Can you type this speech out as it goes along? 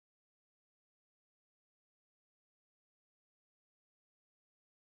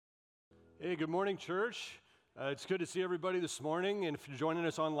Hey, good morning, church. It's good to see everybody this morning, and if you're joining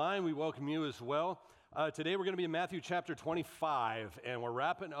us online, we welcome you as well. Today we're going to be in Matthew chapter 25, and we're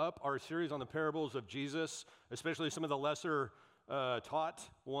wrapping up our series on the parables of Jesus, especially some of the lesser taught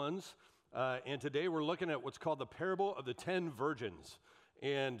ones. And today we're looking at what's called the parable of the 10 virgins.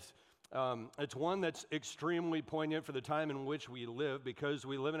 And it's one that's extremely poignant for the time in which we live, because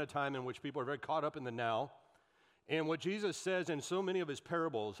we live in a time in which people are very caught up in the now. And what Jesus says in so many of his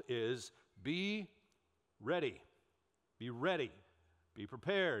parables is, be ready, be ready, be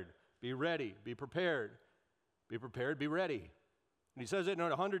prepared, be ready, be prepared, be prepared, be ready. And he says it in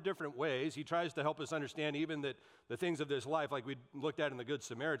 100 different ways. He tries to help us understand even that the things of this life, like we looked at in the Good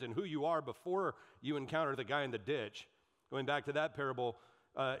Samaritan, who you are before you encounter the guy in the ditch, going back to that parable,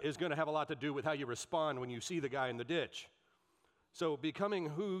 is going to have a lot to do with how you respond when you see the guy in the ditch. So becoming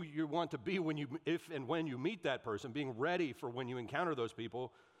who you want to be if and when you meet that person, being ready for when you encounter those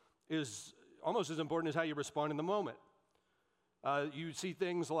people, is almost as important as how you respond in the moment. You see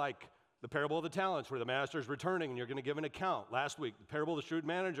things like the parable of the talents, where the master is returning and you're going to give an account. Last week, the parable of the shrewd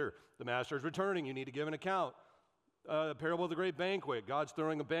manager, the master is returning, you need to give an account. The parable of the great banquet, God's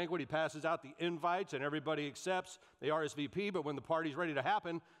throwing a banquet, he passes out the invites and everybody accepts. They RSVP, but when the party's ready to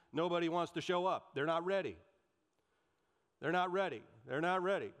happen, nobody wants to show up. They're not ready. They're not ready. They're not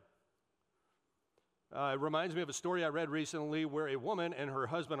ready. It reminds me of a story I read recently where a woman and her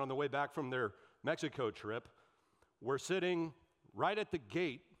husband, on the way back from their Mexico trip, were sitting right at the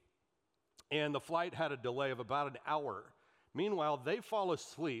gate, and the flight had a delay of about an hour. Meanwhile, they fall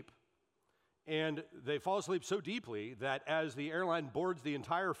asleep, and they fall asleep so deeply that as the airline boards the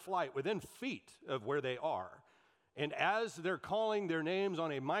entire flight within feet of where they are, and as they're calling their names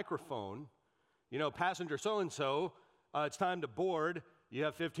on a microphone, passenger so-and-so, it's time to board. You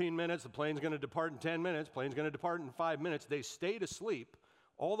have 15 minutes. The plane's going to depart in 10 minutes. Plane's going to depart in 5 minutes. They stayed asleep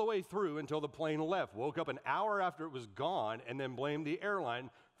all the way through until the plane left. Woke up an hour after it was gone and then blamed the airline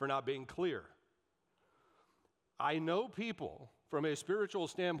for not being clear. I know people from a spiritual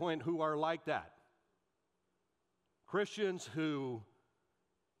standpoint who are like that. Christians who,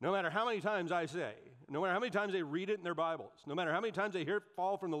 no matter how many times I say, no matter how many times they read it in their Bibles, no matter how many times they hear it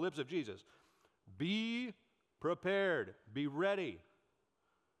fall from the lips of Jesus, be prepared, be ready.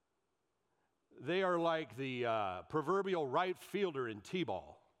 They are like the proverbial right fielder in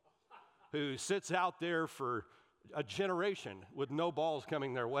T-ball who sits out there for a generation with no balls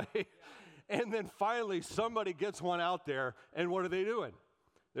coming their way. And then finally somebody gets one out there, and what are they doing?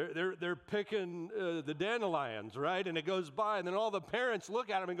 They're picking the dandelions, right? And it goes by, and then all the parents look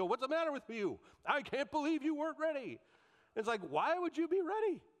at them and go, "What's the matter with you? I can't believe you weren't ready." It's like, why would you be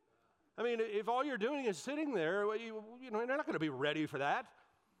ready? I mean, if all you're doing is sitting there, you're not going to be ready for that.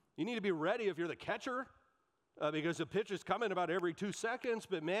 You need to be ready if you're the catcher, because the pitch is coming about every 2 seconds.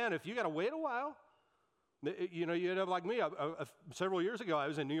 But man, if you got to wait a while, you end up like me. Several years ago, I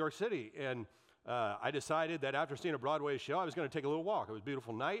was in New York City, and I decided that after seeing a Broadway show, I was going to take a little walk. It was a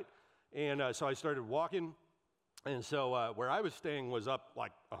beautiful night, and so I started walking. And so where I was staying was up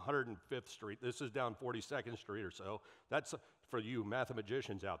like 105th Street. This is down 42nd Street or so. That's, for you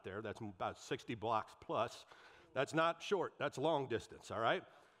mathematicians out there, that's about 60 blocks plus. That's not short, that's long distance, all right?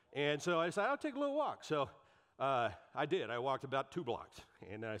 And so I decided I'll take a little walk. So I did. I walked about 2 blocks.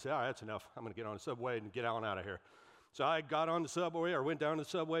 And then I said, all right, that's enough. I'm going to get on the subway and get on out of here. So I got on the subway, or went down the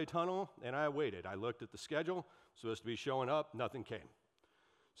subway tunnel, and I waited. I looked at the schedule, supposed to be showing up, nothing came.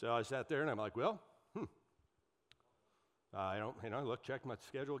 So I sat there, and I'm like, well, I checked my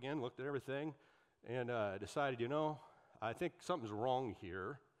schedule again, looked at everything, and decided, I think something's wrong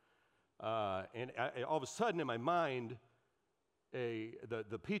here. And all of a sudden in my mind,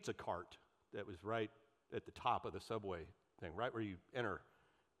 the pizza cart that was right at the top of the subway thing, right where you enter,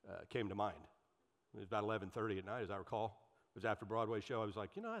 came to mind. It was about 11:30 at night, as I recall. It was after Broadway show. I was like,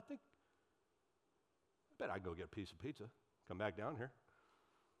 I bet I'd go get a piece of pizza, come back down here.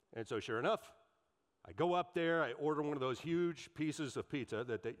 And so sure enough, I go up there, I order one of those huge pieces of pizza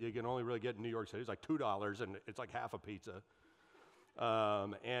that you can only really get in New York City. It's like $2, and it's like half a pizza.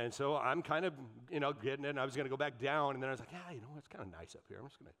 And so I'm kind of, getting it, and I was going to go back down, and then I was like, it's kind of nice up here. I'm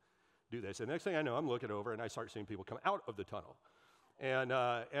just going to do this. And the next thing I know, I'm looking over, and I start seeing people come out of the tunnel.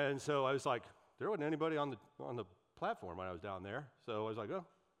 And so I was like, there wasn't anybody on the platform when I was down there. So I was like,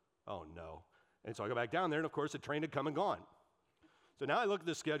 oh no. And so I go back down there, and of course the train had come and gone. So now I look at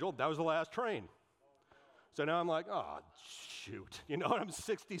the schedule. That was the last train. So now I'm like, oh, shoot. I'm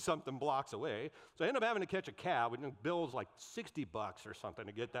 60-something blocks away. So I end up having to catch a cab, and the bill's like $60 or something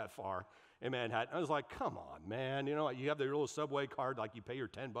to get that far in Manhattan. I was like, come on, man. You have the little subway card, like you pay your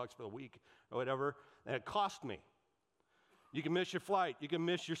 $10 for the week or whatever, and it cost me. You can miss your flight. You can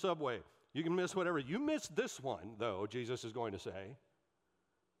miss your subway. You can miss whatever. You miss this one, though, Jesus is going to say.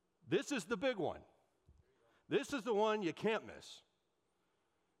 This is the big one. This is the one you can't miss.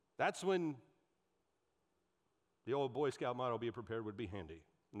 That's when the old Boy Scout motto, be prepared, would be handy.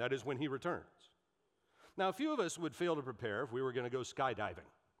 And that is when he returns. Now, a few of us would fail to prepare if we were going to go skydiving.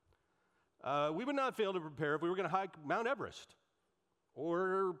 We would not fail to prepare if we were going to hike Mount Everest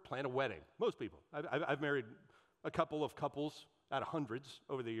or plan a wedding. Most people. I've married a couple of couples out of hundreds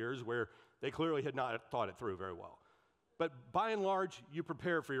over the years where they clearly had not thought it through very well. But by and large, you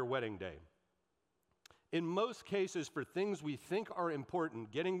prepare for your wedding day. In most cases, for things we think are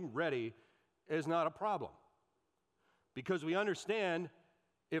important, getting ready is not a problem. Because we understand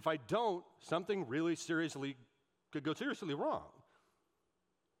if I don't, something really could go seriously wrong.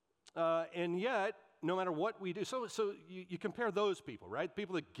 And yet, no matter what we do, so you compare those people, right?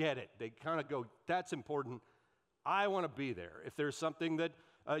 People that get it, they kind of go, that's important. I want to be there. If there's something that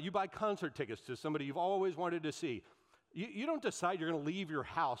you buy concert tickets to somebody you've always wanted to see, you don't decide you're going to leave your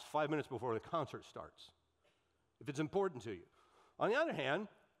house 5 minutes before the concert starts, if it's important to you. On the other hand,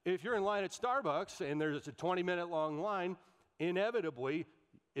 if you're in line at Starbucks and there's a 20-minute long line, inevitably,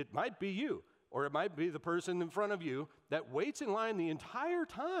 it might be you, or it might be the person in front of you that waits in line the entire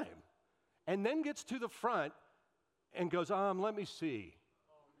time and then gets to the front and goes, let me see.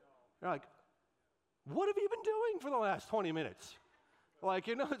 You're like, what have you been doing for the last 20 minutes? Like,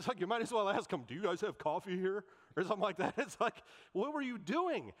 it's like you might as well ask them, do you guys have coffee here? Or something like that. It's like, what were you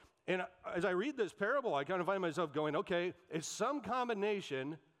doing? And as I read this parable, I kind of find myself going, okay, it's some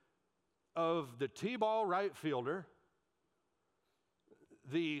combination of the T-ball right fielder,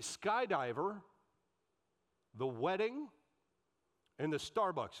 the skydiver, the wedding, and the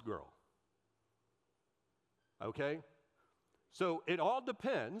Starbucks girl. Okay? So it all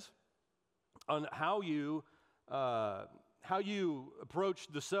depends on how you approach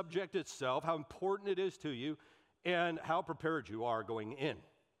the subject itself, how important it is to you, and how prepared you are going in,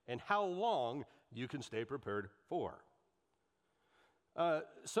 and how long you can stay prepared for.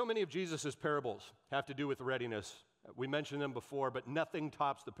 So many of Jesus' parables have to do with readiness. We mentioned them before, but nothing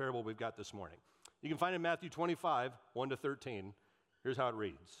tops the parable we've got this morning. You can find it in Matthew 25, 1-13. Here's how it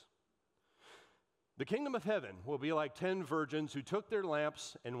reads. The kingdom of heaven will be like 10 virgins who took their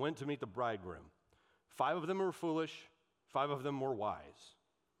lamps and went to meet the bridegroom. 5 of them were foolish, 5 of them were wise.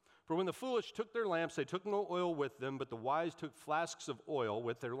 For when the foolish took their lamps, they took no oil with them, but the wise took flasks of oil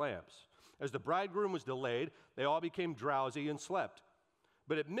with their lamps. As the bridegroom was delayed, they all became drowsy and slept.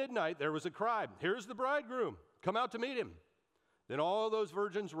 But at midnight there was a cry, "Here's the bridegroom, come out to meet him." Then all those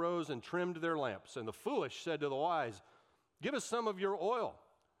virgins rose and trimmed their lamps. And the foolish said to the wise, "Give us some of your oil,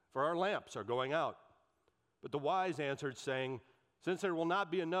 for our lamps are going out." But the wise answered, saying, "Since there will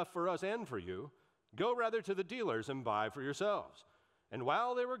not be enough for us and for you, go rather to the dealers and buy for yourselves." And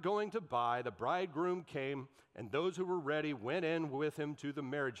while they were going to buy, the bridegroom came, and those who were ready went in with him to the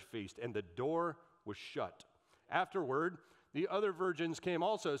marriage feast, and the door was shut. Afterward, the other virgins came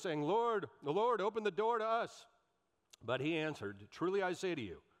also, saying, "Lord, the Lord, open the door to us." But he answered, "Truly I say to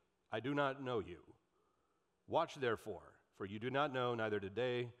you, I do not know you. Watch therefore, for you do not know neither the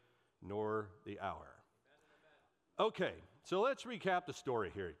day nor the hour." Okay, so let's recap the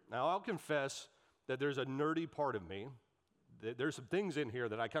story here. Now, I'll confess that there's a nerdy part of me. There's some things in here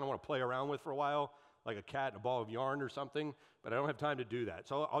that I kind of want to play around with for a while, like a cat and a ball of yarn or something, but I don't have time to do that.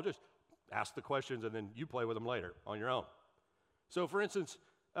 So I'll just ask the questions and then you play with them later on your own. So for instance,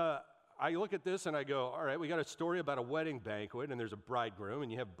 I look at this and I go, all right, we got a story about a wedding banquet and there's a bridegroom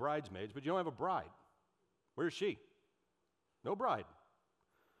and you have bridesmaids, but you don't have a bride. Where's she? No bride.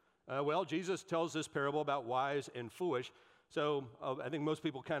 Well, Jesus tells this parable about wise and foolish. So I think most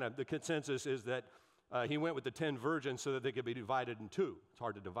people the consensus is that he went with the 10 virgins so that they could be divided in two. It's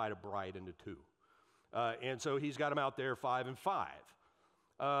hard to divide a bride into two. And so he's got them out there 5 and 5.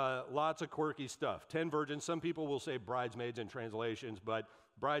 Lots of quirky stuff. 10 virgins. Some people will say bridesmaids in translations, but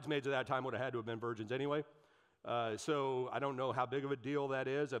bridesmaids at that time would have had to have been virgins anyway. So I don't know how big of a deal that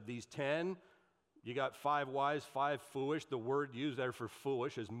is. Of these 10, you got 5 wise, 5 foolish. The word used there for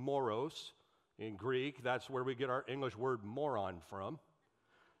foolish is moros in Greek. That's where we get our English word moron from.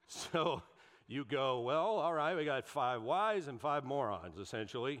 So you go, well, all right, we got 5 wise and 5 morons,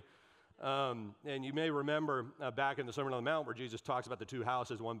 essentially. And you may remember back in the Sermon on the Mount where Jesus talks about the 2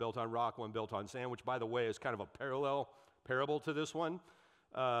 houses, one built on rock, one built on sand, which, by the way, is kind of a parallel parable to this one.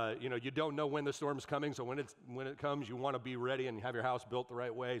 You don't know when the storm's coming, so when it comes, you want to be ready and have your house built the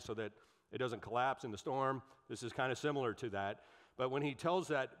right way so that it doesn't collapse in the storm. This is kind of similar to that. But when he tells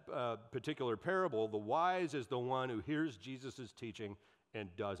that particular parable, the wise is the one who hears Jesus' teaching and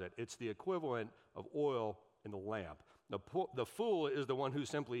does it. It's the equivalent of oil in the lamp. The fool is the one who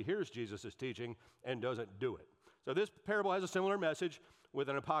simply hears Jesus' teaching and doesn't do it. So this parable has a similar message with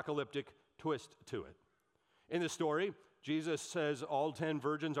an apocalyptic twist to it. In the story, Jesus says all 10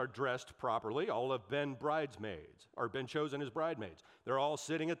 virgins are dressed properly. All have been bridesmaids, or been chosen as bridesmaids. They're all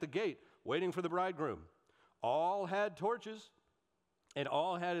sitting at the gate, waiting for the bridegroom. All had torches, and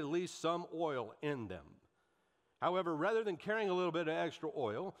all had at least some oil in them. However, rather than carrying a little bit of extra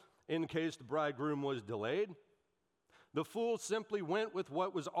oil, in case the bridegroom was delayed, the fool simply went with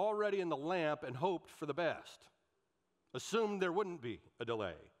what was already in the lamp and hoped for the best, assumed there wouldn't be a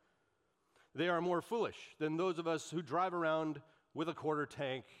delay. They are more foolish than those of us who drive around with a quarter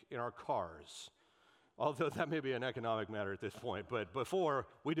tank in our cars. Although that may be an economic matter at this point, but before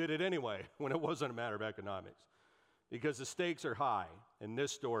we did it anyway when it wasn't a matter of economics. Because the stakes are high in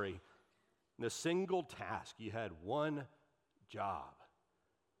this story. In a single task, you had one job.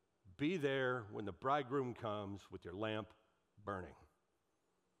 Be there when the bridegroom comes with your lamp burning.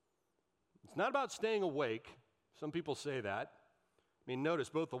 It's not about staying awake. Some people say that. I mean, notice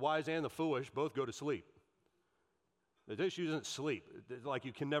both the wise and the foolish both go to sleep. The issue isn't sleep, it's like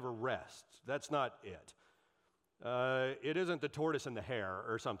you can never rest. That's not it. It isn't the tortoise and the hare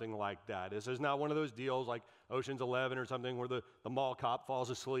or something like that. This is not one of those deals like Ocean's 11 or something where the mall cop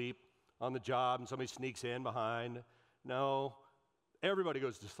falls asleep on the job and somebody sneaks in behind. No, everybody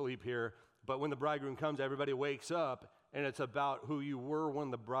goes to sleep here, but when the bridegroom comes, everybody wakes up, and it's about who you were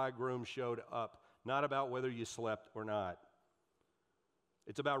when the bridegroom showed up, not about whether you slept or not.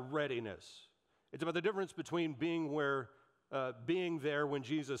 It's about readiness. It's about the difference between being there when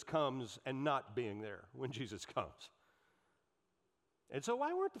Jesus comes and not being there when Jesus comes. And so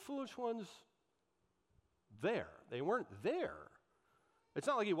why weren't the foolish ones there? They weren't there. It's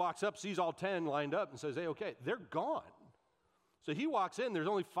not like he walks up, sees all 10 lined up and says, hey, okay, they're gone. So he walks in, there's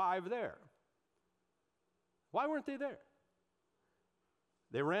only 5 there. Why weren't they there?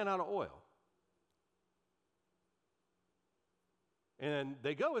 They ran out of oil. And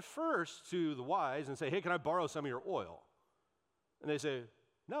they go at first to the wise and say, hey, can I borrow some of your oil? And they say,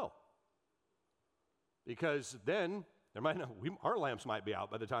 no. Because then our lamps might be out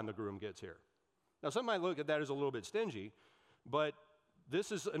by the time the groom gets here. Now, some might look at that as a little bit stingy, but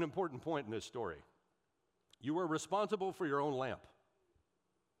this is an important point in this story. You are responsible for your own lamp.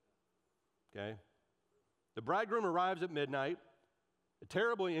 Okay? The bridegroom arrives at midnight, a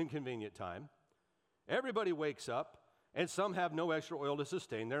terribly inconvenient time. Everybody wakes up, and some have no extra oil to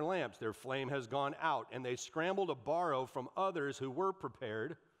sustain their lamps. Their flame has gone out, and they scramble to borrow from others who were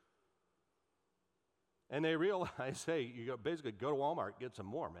prepared. And they realize, hey, you basically go to Walmart, get some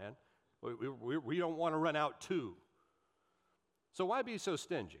more, man. We don't want to run out too. So why be so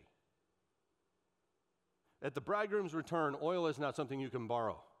stingy? At the bridegroom's return, oil is not something you can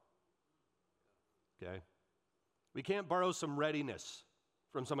borrow. Okay? We can't borrow some readiness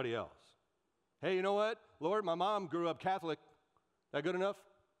from somebody else. Hey, you know what? Lord, my mom grew up Catholic. That good enough?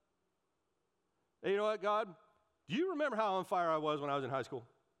 Hey, you know what, God? Do you remember how on fire I was when I was in high school?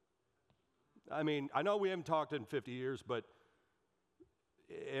 I mean, I know we haven't talked in 50 years, but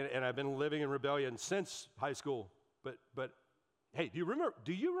and I've been living in rebellion since high school. But hey,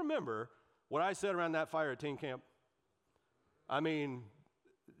 do you remember what I said around that fire at teen camp? I mean,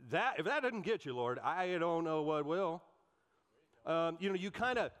 if that didn't get you, Lord, I don't know what will. We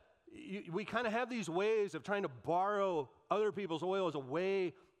kind of have these ways of trying to borrow other people's oil as a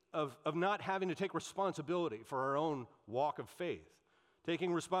way of not having to take responsibility for our own walk of faith,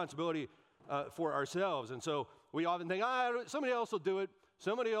 taking responsibility for ourselves. And so we often think, somebody else will do it.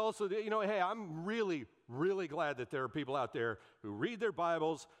 Somebody else will do it. Hey, I'm really, really glad that there are people out there who read their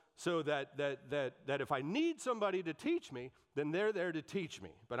Bibles so that if I need somebody to teach me, then they're there to teach me.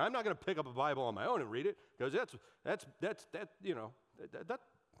 But I'm not going to pick up a Bible on my own and read it because that's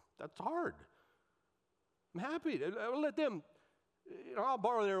hard. I'm happy to let them, I'll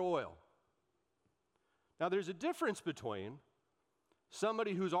borrow their oil. Now, there's a difference between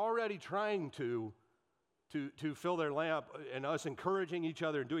somebody who's already trying to fill their lamp and us encouraging each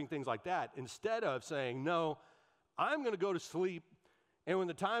other and doing things like that, instead of saying, no, I'm going to go to sleep, and when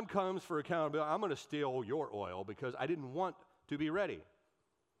the time comes for accountability, I'm going to steal your oil because I didn't want to be ready.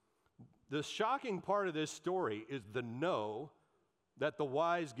 The shocking part of this story is the no that the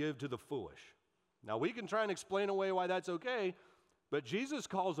wise give to the foolish. Now, we can try and explain away why that's okay, but Jesus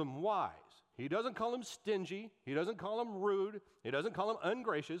calls them wise. He doesn't call them stingy. He doesn't call them rude. He doesn't call them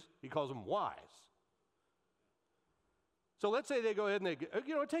ungracious. He calls them wise. So let's say they go ahead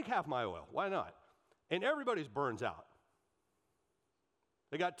and take half my oil. Why not? And everybody's burns out.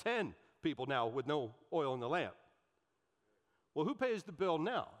 They got 10 people now with no oil in the lamp. Well, who pays the bill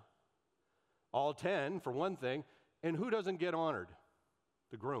now? All 10, for one thing. And who doesn't get honored?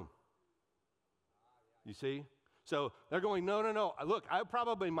 The groom. You see? So they're going, no. Look, I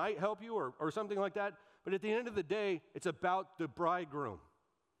probably might help you or something like that, but at the end of the day, it's about the bridegroom.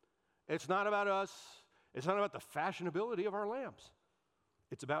 It's not about us. It's not about the fashionability of our lamps.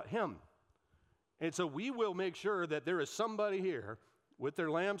 It's about him. And so we will make sure that there is somebody here with their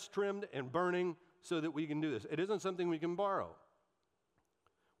lamps trimmed and burning so that we can do this. It isn't something we can borrow.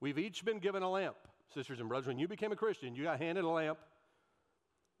 We've each been given a lamp, sisters and brothers. When you became a Christian, you got handed a lamp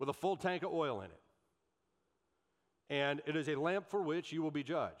with a full tank of oil in it. And it is a lamp for which you will be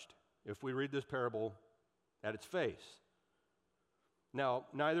judged if we read this parable at its face. Now,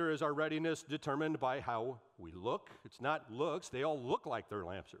 neither is our readiness determined by how we look. It's not looks. They all look like their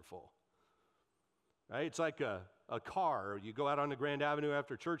lamps are full. Right? It's like a car. You go out on the Grand Avenue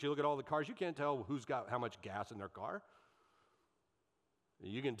after church, you look at all the cars. You can't tell who's got how much gas in their car.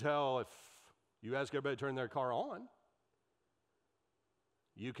 You can tell if you ask everybody to turn their car on.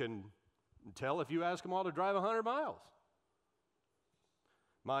 You can tell if you ask them all to drive 100 miles.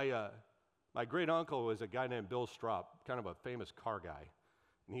 My great uncle was a guy named Bill Strop, kind of a famous car guy.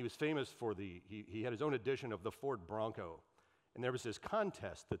 And he was famous for he had his own edition of the Ford Bronco. And there was this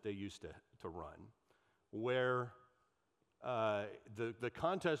contest that they used to run where the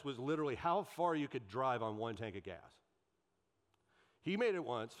contest was literally how far you could drive on one tank of gas. He made it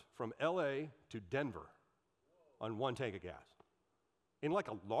once from LA to Denver on one tank of gas in like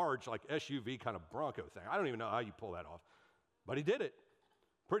a large like SUV kind of Bronco thing. I don't even know how you pull that off, but he did it.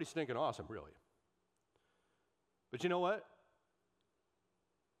 Pretty stinking awesome, really. But you know what?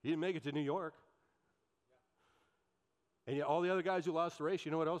 He didn't make it to New York. And yet all the other guys who lost the race,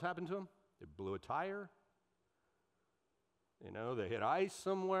 you know what else happened to them? They blew a tire. You know, they hit ice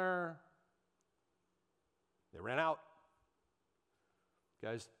somewhere. They ran out.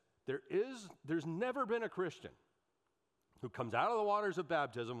 Guys, there's never been a Christian who comes out of the waters of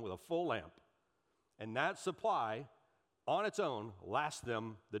baptism with a full lamp, and that supply on its own lasts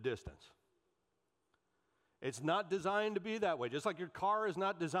them the distance. It's not designed to be that way, just like your car is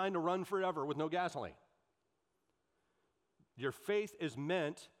not designed to run forever with no gasoline. Your faith is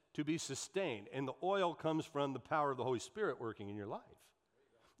meant to be sustained, and the oil comes from the power of the Holy Spirit working in your life.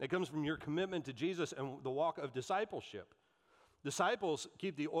 It comes from your commitment to Jesus and the walk of discipleship. Disciples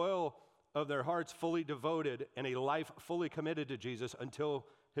keep the oil of their hearts fully devoted and a life fully committed to Jesus until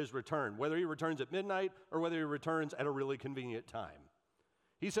his return, whether he returns at midnight or whether he returns at a really convenient time.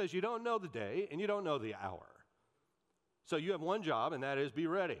 He says, you don't know the day and you don't know the hour. So you have one job, and that is be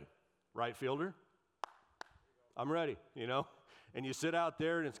ready. Right fielder? I'm ready, you know? And you sit out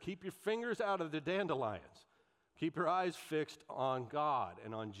there and it's keep your fingers out of the dandelions. Keep your eyes fixed on God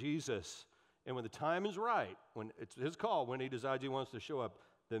and on Jesus. And when the time is right, when it's his call, when he decides he wants to show up,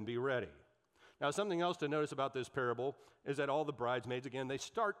 then be ready. Now, something else to notice about this parable is that all the bridesmaids, again, they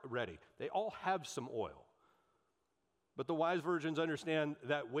start ready. They all have some oil. But the wise virgins understand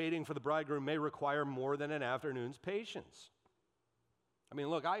that waiting for the bridegroom may require more than an afternoon's patience. I mean,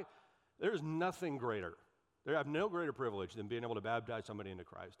 look, there's nothing greater. I have no greater privilege than being able to baptize somebody into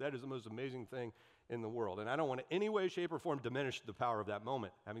Christ. That is the most amazing thing in the world. And I don't want to in any way, shape, or form diminish the power of that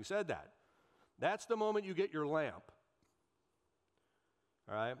moment. Having said that, that's the moment you get your lamp.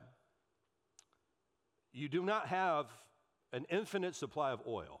 All right? You do not have an infinite supply of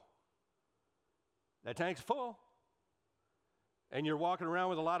oil. That tank's full. And you're walking around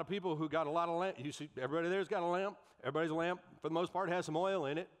with a lot of people who got a lot of lamp. You see, everybody there's got a lamp. Everybody's lamp, for the most part, has some oil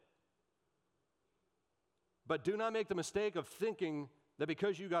in it. But do not make the mistake of thinking that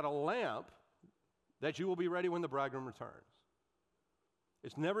because you got a lamp, that you will be ready when the bridegroom returns.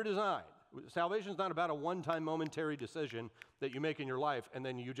 It's never designed. Salvation is not about a one-time momentary decision that you make in your life and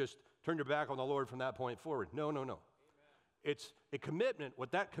then you just turn your back on the Lord from that point forward. No. Amen. It's a commitment.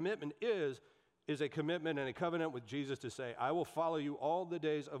 What that commitment is a commitment and a covenant with Jesus to say, I will follow you all the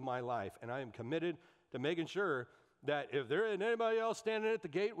days of my life, and I am committed to making sure that if there isn't anybody else standing at the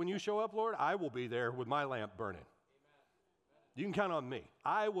gate when you show up, Lord, I will be there with my lamp burning. Amen. You can count on me.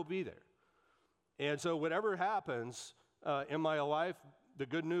 I will be there. And so whatever happens in my life, the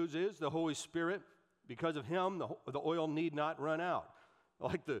good news is the Holy Spirit, because of him, the oil need not run out.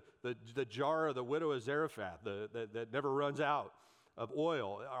 Like the jar of the widow of Zarephath that never runs out of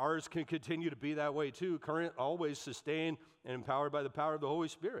oil. Ours can continue to be that way too, current, always sustained and empowered by the power of the Holy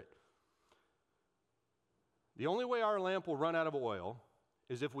Spirit. The only way our lamp will run out of oil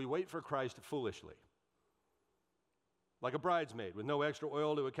is if we wait for Christ foolishly. Like a bridesmaid with no extra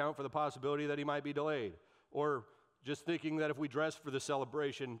oil to account for the possibility that he might be delayed. Or just thinking that if we dress for the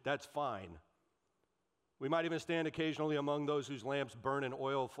celebration, that's fine. We might even stand occasionally among those whose lamps burn and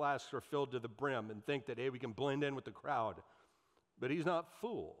oil flasks are filled to the brim and think that, hey, we can blend in with the crowd. But he's not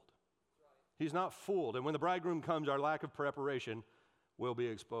fooled. He's not fooled. And when the bridegroom comes, our lack of preparation will be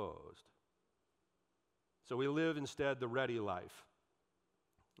exposed. So we live instead the ready life.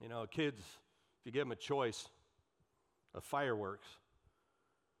 You know, kids, if you give them a choice of fireworks,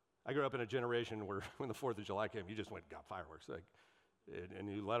 I grew up in a generation where when the 4th of July came, you just went and got fireworks.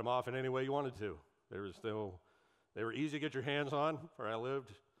 And you let them off in any way you wanted to. They were easy to get your hands on where I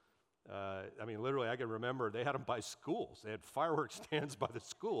lived. Literally, I can remember they had them by schools. They had fireworks stands by the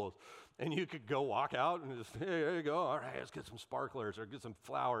schools. And you could go walk out and just, hey, there you go. All right, let's get some sparklers or get some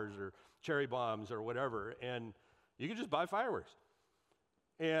flowers or cherry bombs or whatever. And you could just buy fireworks.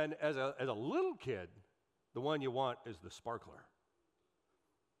 And as a little kid, the one you want is the sparkler.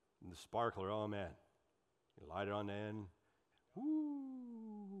 And the sparkler, oh man, you light it on the end,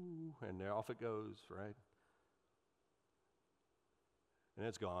 whoo, and there off it goes, right? And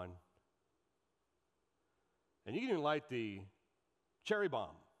it's gone. And you can even light the cherry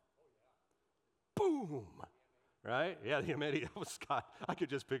bomb. Boom! Right? Yeah, the immediate. Oh, Scott, I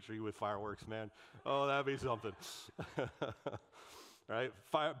could just picture you with fireworks, man. Oh, that'd be something. Right?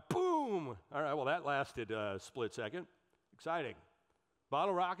 Fire, boom! All right, well, that lasted a split second. Exciting.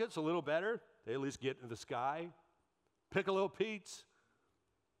 Bottle rockets, a little better. They at least get into the sky. Piccolo Pete's.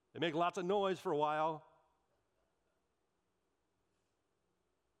 They make lots of noise for a while.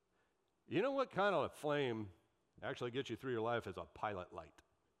 You know what kind of flame actually gets you through your life is a pilot light.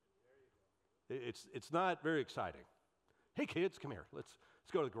 It's not very exciting. Hey kids, come here. Let's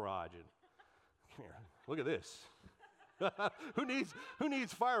go to the garage and come here. Look at this. Who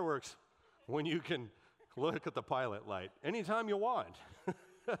needs fireworks when you can look at the pilot light anytime you want?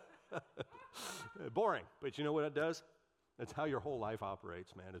 Boring, but you know what it does? That's how your whole life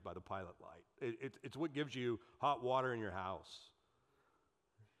operates, man, is by the pilot light. It's what gives you hot water in your house,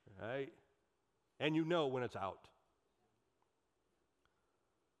 right? And you know when it's out.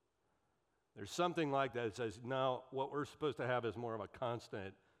 There's something like that says, no, what we're supposed to have is more of a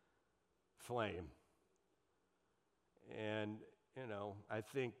constant flame. And, you know, I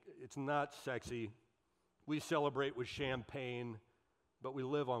think it's not sexy. We celebrate with champagne, but we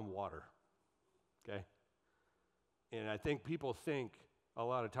live on water, okay? And I think people think a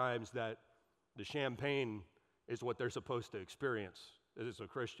lot of times that the champagne is what they're supposed to experience as a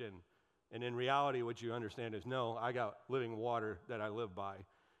Christian. And in reality, what you understand is, no, I got living water that I live by,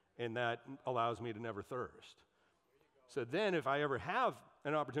 and that allows me to never thirst. So then if I ever have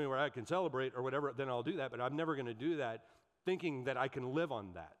an opportunity where I can celebrate or whatever, then I'll do that, but I'm never going to do that thinking that I can live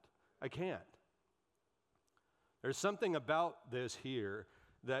on that. I can't. There's something about this here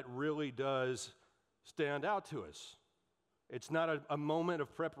that really does stand out to us. It's not a moment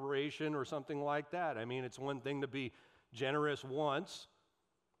of preparation or something like that. I mean, it's one thing to be generous once,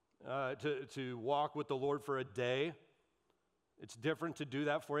 to walk with the Lord for a day. It's different to do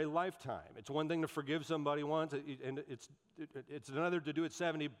that for a lifetime. It's one thing to forgive somebody once, and it's another to do it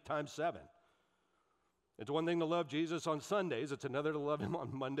 70 times 7. It's one thing to love Jesus on Sundays. It's another to love him on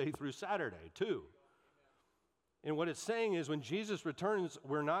Monday through Saturday, too. And what it's saying is when Jesus returns,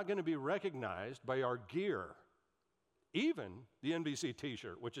 we're not going to be recognized by our gear, even the NBC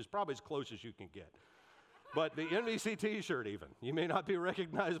t-shirt, which is probably as close as you can get. But the NBC t-shirt even, you may not be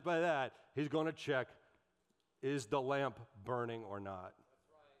recognized by that. He's going to check, is the lamp burning or not?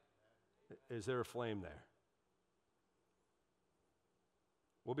 Is there a flame there?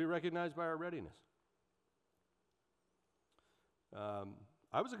 We'll be recognized by our readiness.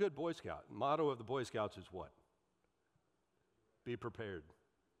 I was a good Boy Scout. The motto of the Boy Scouts is what? Be prepared.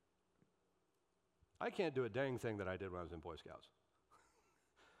 I can't do a dang thing that I did when I was in Boy Scouts.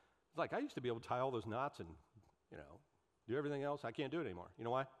 It's like I used to be able to tie all those knots and, do everything else. I can't do it anymore. You know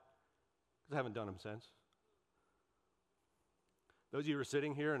why? Because I haven't done them since. Those of you who are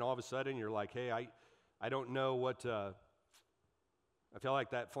sitting here and all of a sudden you're like, hey, I don't know what, I feel like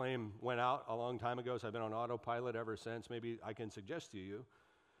that flame went out a long time ago, so I've been on autopilot ever since. Maybe I can suggest to you,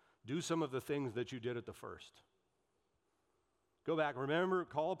 do some of the things that you did at the first. Go back, remember,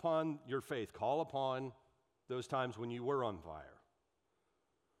 call upon your faith. Call upon those times when you were on fire.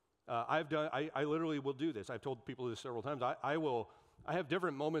 I literally will do this. I've told people this several times. I have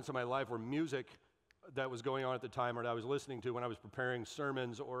different moments in my life where music that was going on at the time or that I was listening to when I was preparing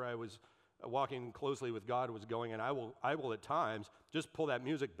sermons or I was walking closely with God was going, and I will at times just pull that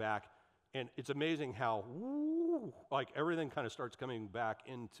music back, and it's amazing how, like everything kind of starts coming back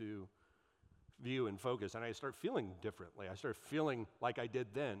into view and focus, and I start feeling differently. I start feeling like I did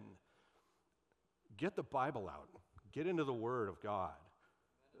then. Get the Bible out. Get into the Word of God.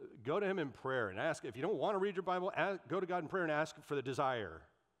 go to him in prayer and ask. If you don't want to read your Bible, go to God in prayer and ask for the desire.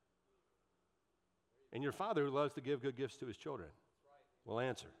 And your Father, who loves to give good gifts to his children, will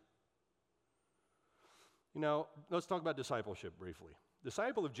answer. You know, let's talk about discipleship briefly.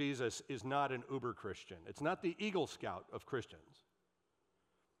 Disciple of Jesus is not an uber Christian. It's not the Eagle Scout of Christians.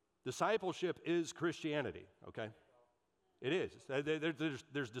 Discipleship is Christianity, okay? It is.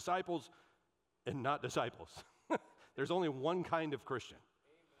 There's disciples and not disciples. There's only one kind of Christian,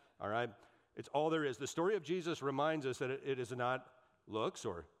 all right? It's all there is. The story of Jesus reminds us that it is not looks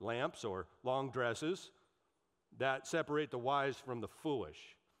or lamps or long dresses that separate the wise from the foolish.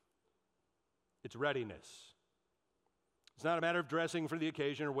 It's readiness. It's not a matter of dressing for the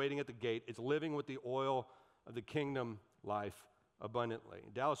occasion or waiting at the gate. It's living with the oil of the kingdom life abundantly.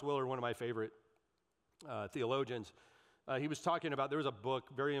 Dallas Willard, one of my favorite theologians, he was talking about, there was a book,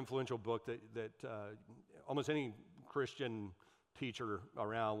 very influential book that almost any Christian teacher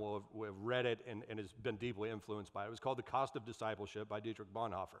around will have read it and has been deeply influenced by it. It was called The Cost of Discipleship by Dietrich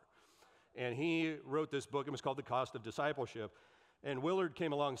Bonhoeffer. And he wrote this book, it was called The Cost of Discipleship. And Willard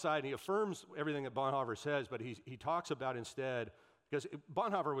came alongside and he affirms everything that Bonhoeffer says, but he talks about instead, because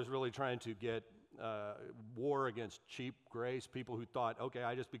Bonhoeffer was really trying to get war against cheap grace, people who thought, okay,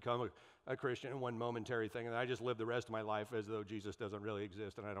 I just become a Christian in one momentary thing, and I just live the rest of my life as though Jesus doesn't really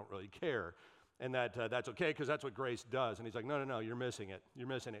exist and I don't really care. And that's okay because that's what grace does. And he's like, no, you're missing it. You're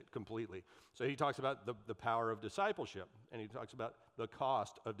missing it completely. So he talks about the power of discipleship, and he talks about the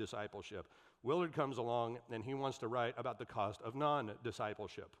cost of discipleship. Willard comes along, and he wants to write about the cost of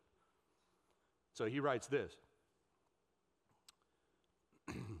non-discipleship. So he writes this.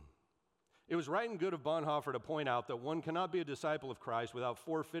 It was right and good of Bonhoeffer to point out that one cannot be a disciple of Christ without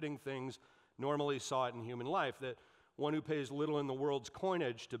forfeiting things normally sought in human life, that one who pays little in the world's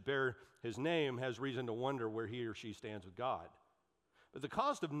coinage to bear his name has reason to wonder where he or she stands with God. But the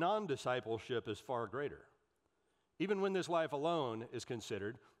cost of non-discipleship is far greater. Even when this life alone is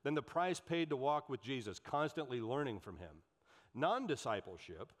considered, then the price paid to walk with Jesus, constantly learning from him.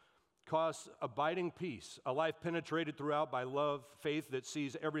 Non-discipleship costs abiding peace, a life penetrated throughout by love, faith that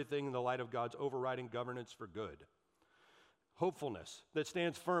sees everything in the light of God's overriding governance for good. Hopefulness that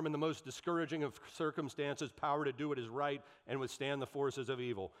stands firm in the most discouraging of circumstances, power to do what is right and withstand the forces of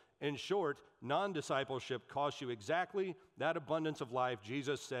evil. In short, non-discipleship costs you exactly that abundance of life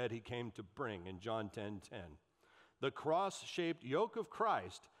Jesus said he came to bring in John 10:10. The cross-shaped yoke of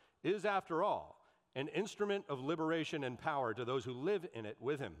Christ is, after all, an instrument of liberation and power to those who live in it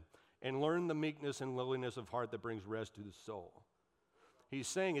with him and learn the meekness and lowliness of heart that brings rest to the soul. He's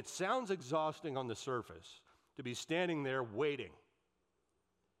saying it sounds exhausting on the surface to be standing there waiting.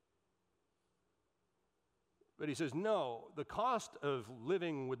 But he says, no, the cost of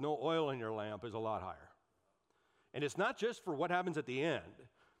living with no oil in your lamp is a lot higher. And it's not just for what happens at the end.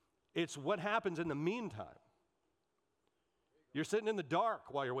 It's what happens in the meantime. You're sitting in the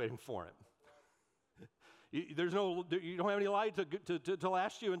dark while you're waiting for him. You don't have any light to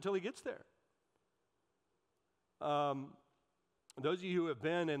last you until he gets there. Those of you who have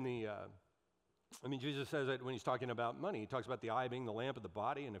been in Jesus says that when he's talking about money, he talks about the eye being the lamp of the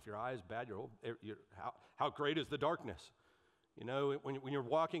body, and if your eye is bad, how great is the darkness? You know, when you're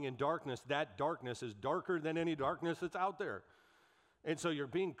walking in darkness, that darkness is darker than any darkness that's out there. And so you're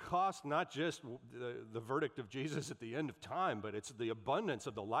being cost not just the verdict of Jesus at the end of time, but it's the abundance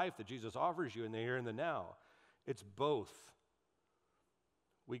of the life that Jesus offers you in the here and the now. It's both.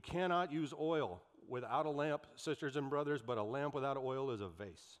 We cannot use oil without a lamp, sisters and brothers, but a lamp without oil is a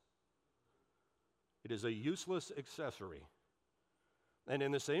vase. It is a useless accessory. And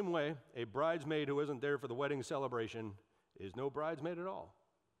in the same way, a bridesmaid who isn't there for the wedding celebration is no bridesmaid at all.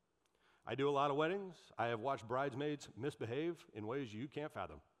 I do a lot of weddings. I have watched bridesmaids misbehave in ways you can't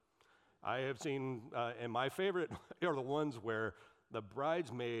fathom. I have seen, and my favorite are the ones where the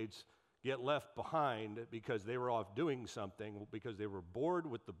bridesmaids get left behind because they were off doing something, because they were bored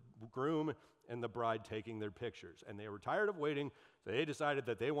with the groom and the bride taking their pictures. And they were tired of waiting, so they decided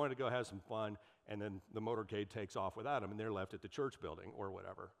that they wanted to go have some fun, and then the motorcade takes off without them, and they're left at the church building or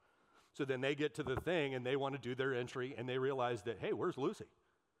whatever. So then they get to the thing, and they want to do their entry, and they realize that, hey, where's Lucy?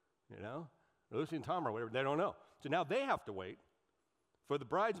 You know, Lucy and Tom or whatever, they don't know. So now they have to wait for the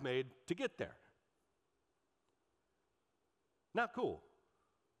bridesmaid to get there. Not cool.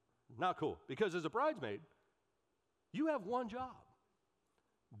 Not cool. Because as a bridesmaid, you have one job.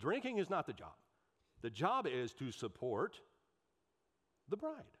 Drinking is not the job. The job is to support the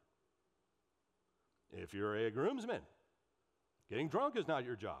bride. If you're a groomsman, getting drunk is not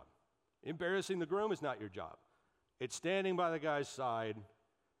your job. Embarrassing the groom is not your job. It's standing by the guy's side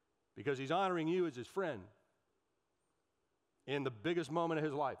because he's honoring you as his friend. in the biggest moment of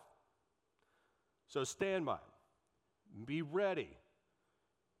his life. So stand by. Be ready.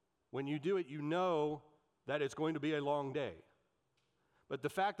 When you do it, you know that it's going to be a long day. But the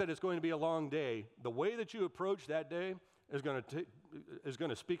fact that it's going to be a long day, the way that you approach that day is going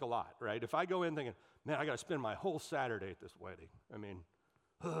to speak a lot, right? If I go in thinking, man, I got to spend my whole Saturday at this wedding. I mean,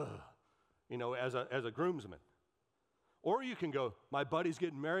 as a groomsman. Or you can go, my buddy's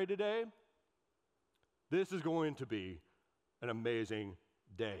getting married today. This is going to be an amazing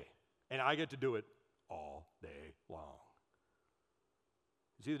day. And I get to do it all day long.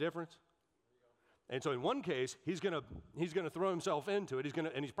 You see the difference? And so in one case, he's gonna throw himself into it.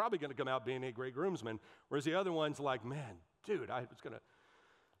 He's probably gonna come out being a great groomsman. Whereas the other one's like, man, dude, I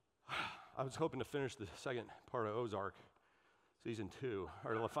was hoping to finish the second part of Ozark, season 2,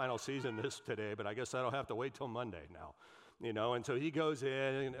 or the final season today, but I guess that'll have to wait till Monday now. And so he goes in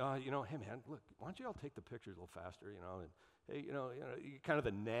and, hey man, look, why don't you all take the pictures a little faster, and hey, kind of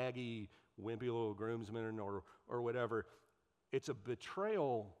the naggy, wimpy little groomsman or whatever. It's a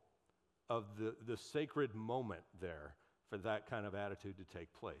betrayal of the sacred moment there for that kind of attitude to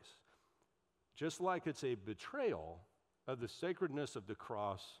take place. Just like it's a betrayal of the sacredness of the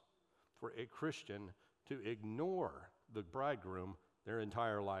cross for a Christian to ignore the bridegroom their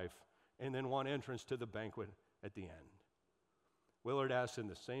entire life and then want entrance to the banquet at the end. Willard asks in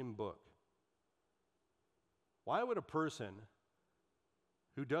the same book, why would a person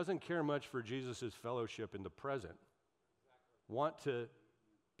who doesn't care much for Jesus' fellowship in the present want to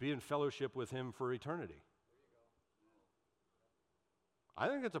be in fellowship with him for eternity? I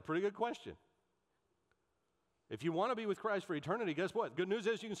think that's a pretty good question. If you want to be with Christ for eternity, guess what? Good news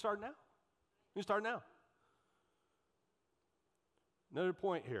is you can start now. You can start now. Another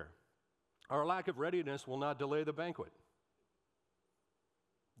point here. Our lack of readiness will not delay the banquet.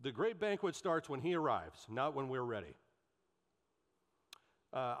 The great banquet starts when he arrives, not when we're ready.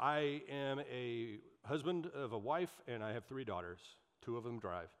 I am a husband of a wife, and I have 3 daughters. 2 of them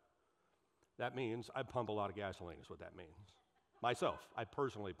drive. That means I pump a lot of gasoline is what that means. Myself, I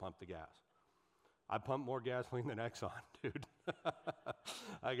personally pump the gas. I pump more gasoline than Exxon, dude.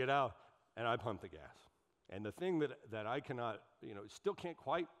 I get out, and I pump the gas. And the thing that I cannot, still can't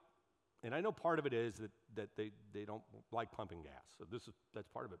quite, and I know part of it is that they don't like pumping gas. So that's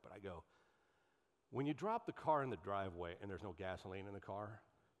part of it, but I go, when you drop the car in the driveway and there's no gasoline in the car,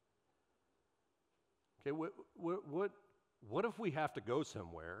 okay, what if we have to go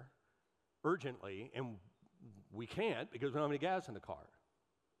somewhere urgently and we can't because we don't have any gas in the car?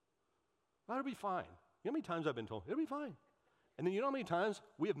 That'll be fine. You know how many times I've been told, it'll be fine. And then you know how many times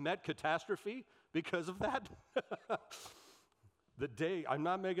we have met catastrophe because of that? The day, I'm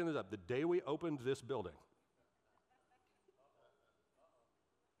not making this up, the day we opened this building,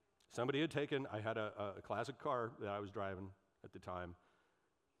 somebody had taken, I had a classic car that I was driving at the time,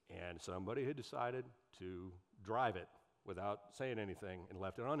 and somebody had decided to drive it without saying anything and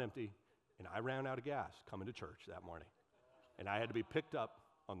left it on empty, and I ran out of gas coming to church that morning. And I had to be picked up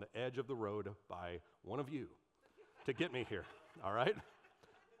on the edge of the road by one of you to get me here, all right?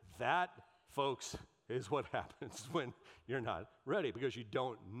 That, folks, is what happens when you're not ready because you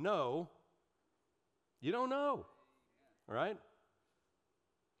don't know. You don't know, all right?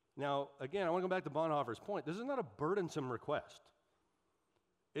 Now, again, I want to go back to Bonhoeffer's point. This is not a burdensome request.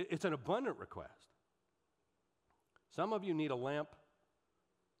 It's an abundant request. Some of you need a lamp.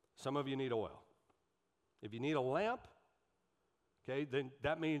 Some of you need oil. If you need a lamp, okay, then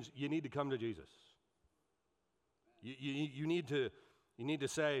that means you need to come to Jesus. You need to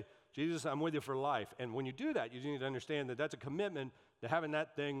say, Jesus, I'm with you for life. And when you do that, you need to understand that that's a commitment to having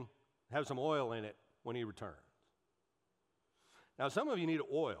that thing have some oil in it when he returns. Now, some of you need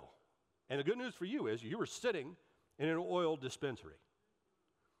oil. And the good news for you is you were sitting in an oil dispensary.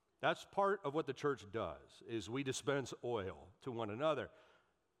 That's part of what the church does, is we dispense oil to one another.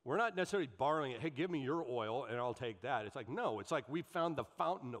 We're not necessarily borrowing it. Hey, give me your oil and I'll take that. It's like, no, it's like we found the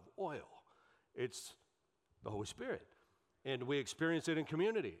fountain of oil. It's the Holy Spirit. And we experience it in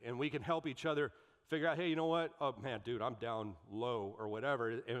community. And we can help each other figure out, hey, you know what? Oh, man, dude, I'm down low or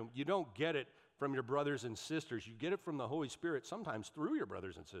whatever. And you don't get it from your brothers and sisters. You get it from the Holy Spirit, sometimes through your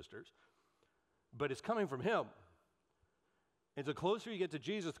brothers and sisters. But it's coming from him. And the closer you get to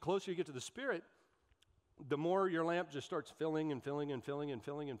Jesus, the closer you get to the Spirit, the more your lamp just starts filling and filling and filling and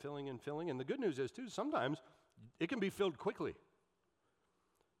filling and filling and filling. And the good news is, too, sometimes it can be filled quickly.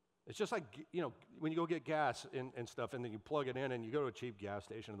 It's just like, when you go get gas and stuff, and then you plug it in, and you go to a cheap gas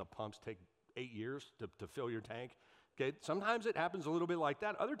station, and the pumps take 8 years to fill your tank. Okay, sometimes it happens a little bit like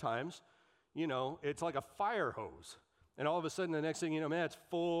that. Other times, it's like a fire hose. And all of a sudden, the next thing you know, man, it's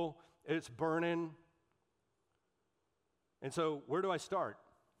full, it's burning. And so where do I start?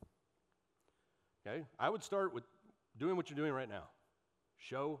 Okay, I would start with doing what you're doing right now.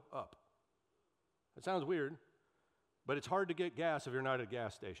 Show up. That sounds weird, but it's hard to get gas if you're not at a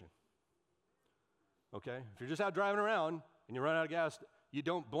gas station. Okay, if you're just out driving around and you run out of gas, you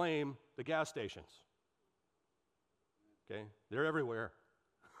don't blame the gas stations. Okay, they're everywhere.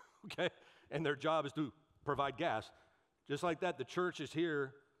 Okay, and their job is to provide gas. Just like that, the church is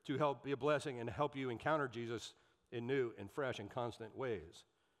here to help be a blessing and help you encounter Jesus in new and fresh and constant ways.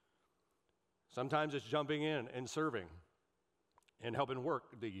 Sometimes it's jumping in and serving and helping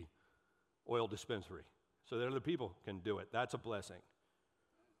work the oil dispensary so that other people can do it. That's a blessing.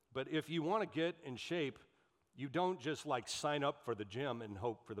 But if you want to get in shape, you don't just like sign up for the gym and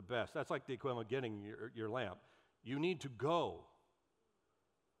hope for the best. That's like the equivalent of getting your lamp. You need to go.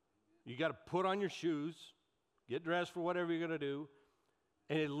 You got to put on your shoes, get dressed for whatever you're going to do,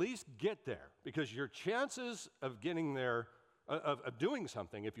 and at least get there, because your chances of getting there, of doing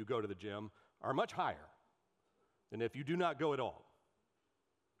something if you go to the gym, are much higher than if you do not go at all.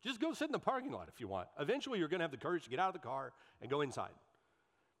 Just go sit in the parking lot if you want. Eventually, you're going to have the courage to get out of the car and go inside.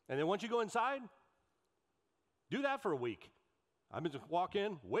 And then once you go inside, do that for a week. I mean, just walk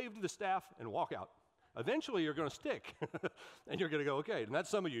in, wave to the staff, and walk out. Eventually, you're going to stick, and you're going to go, okay. And that's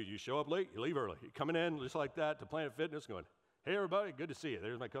some of you. You show up late, you leave early. You're coming in just like that to Planet Fitness going, hey, everybody, good to see you.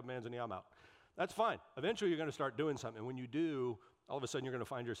 There's my cup man's and I'm out. That's fine. Eventually, you're going to start doing something. And when you do, all of a sudden, you're going to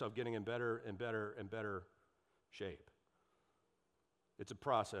find yourself getting in better and better and better shape. It's a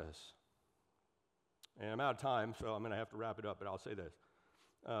process. And I'm out of time, so I'm going to have to wrap it up, but I'll say this.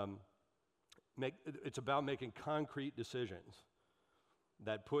 It's about making concrete decisions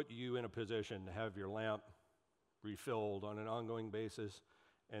that put you in a position to have your lamp refilled on an ongoing basis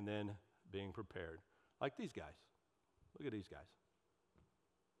and then being prepared. Like these guys. Look at these guys.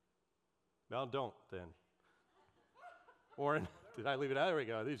 Well, don't then. Warren, did I leave it out? There we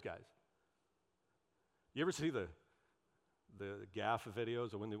go, these guys. You ever see the gaffe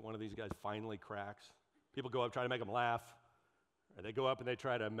videos of when one of these guys finally cracks? People go up, try to make them laugh. Or they go up and they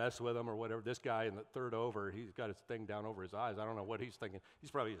try to mess with him or whatever. This guy in the third over, he's got his thing down over his eyes. I don't know what he's thinking.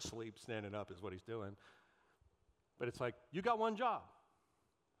 He's probably asleep, standing up is what he's doing. But it's like, you got one job.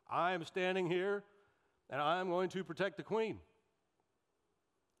 I'm standing here, and I'm going to protect the queen.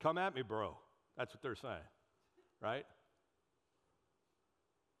 Come at me, bro. That's what they're saying, right?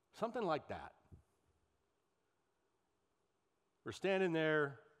 Something like that. We're standing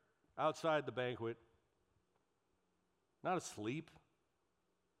there outside the banquet, not asleep.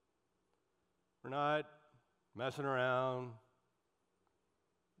 We're not messing around.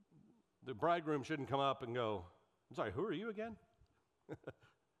 The bridegroom shouldn't come up and go, I'm sorry, who are you again?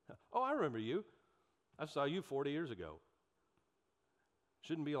 Oh, I remember you. I saw you 40 years ago.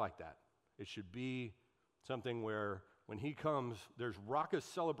 Shouldn't be like that. It should be something where when he comes, there's raucous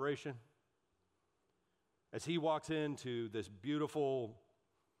celebration. As he walks into this beautiful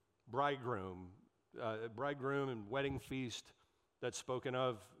bridegroom and wedding feast that's spoken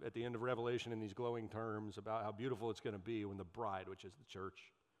of at the end of Revelation in these glowing terms about how beautiful it's going to be when the bride, which is the church,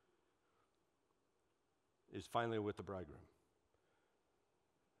 is finally with the bridegroom.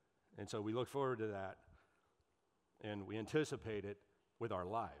 And so we look forward to that, and we anticipate it with our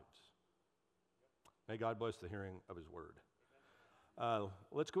lives. May God bless the hearing of his word.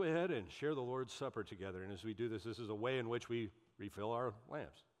 Let's go ahead and share the Lord's Supper together. And as we do this, this is a way in which we refill our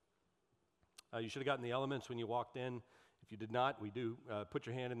lamps. You should have gotten the elements when you walked in. If you did not, we do. Put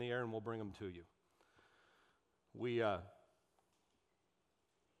your hand in the air and we'll bring them to you.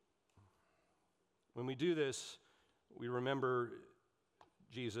 When we do this, we remember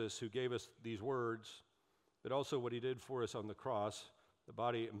Jesus, who gave us these words, but also what he did for us on the cross, the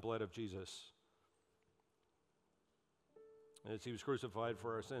body and blood of Jesus. As he was crucified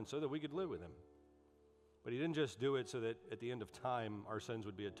for our sins so that we could live with him. But he didn't just do it so that at the end of time our sins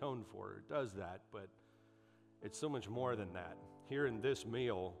would be atoned for. It does that, but it's so much more than that. Here in this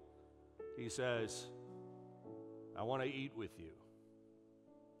meal, he says, I want to eat with you.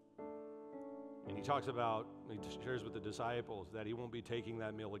 And he talks about, he shares with the disciples that he won't be taking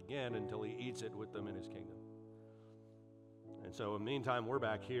that meal again until he eats it with them in his kingdom. And so in the meantime, we're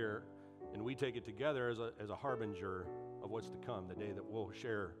back here, and we take it together as a harbinger of what's to come, the day that we'll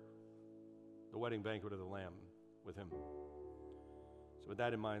share the wedding banquet of the Lamb with him. So with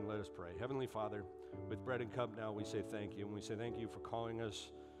that in mind, let us pray. Heavenly Father, with bread and cup now, we say thank you, and we say thank you for calling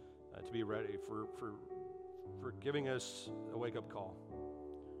us to be ready, for giving us a wake-up call.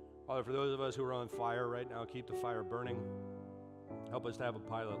 Father, for those of us who are on fire right now, keep the fire burning. Help us to have a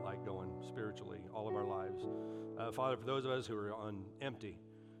pilot light going spiritually all of our lives. Father, for those of us who are on empty,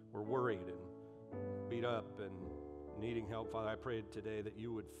 we're worried and beat up and needing help, Father, I pray today that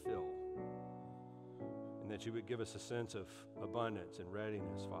you would fill and that you would give us a sense of abundance and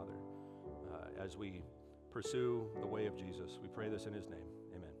readiness, Father, as we pursue the way of Jesus. We pray this in his name.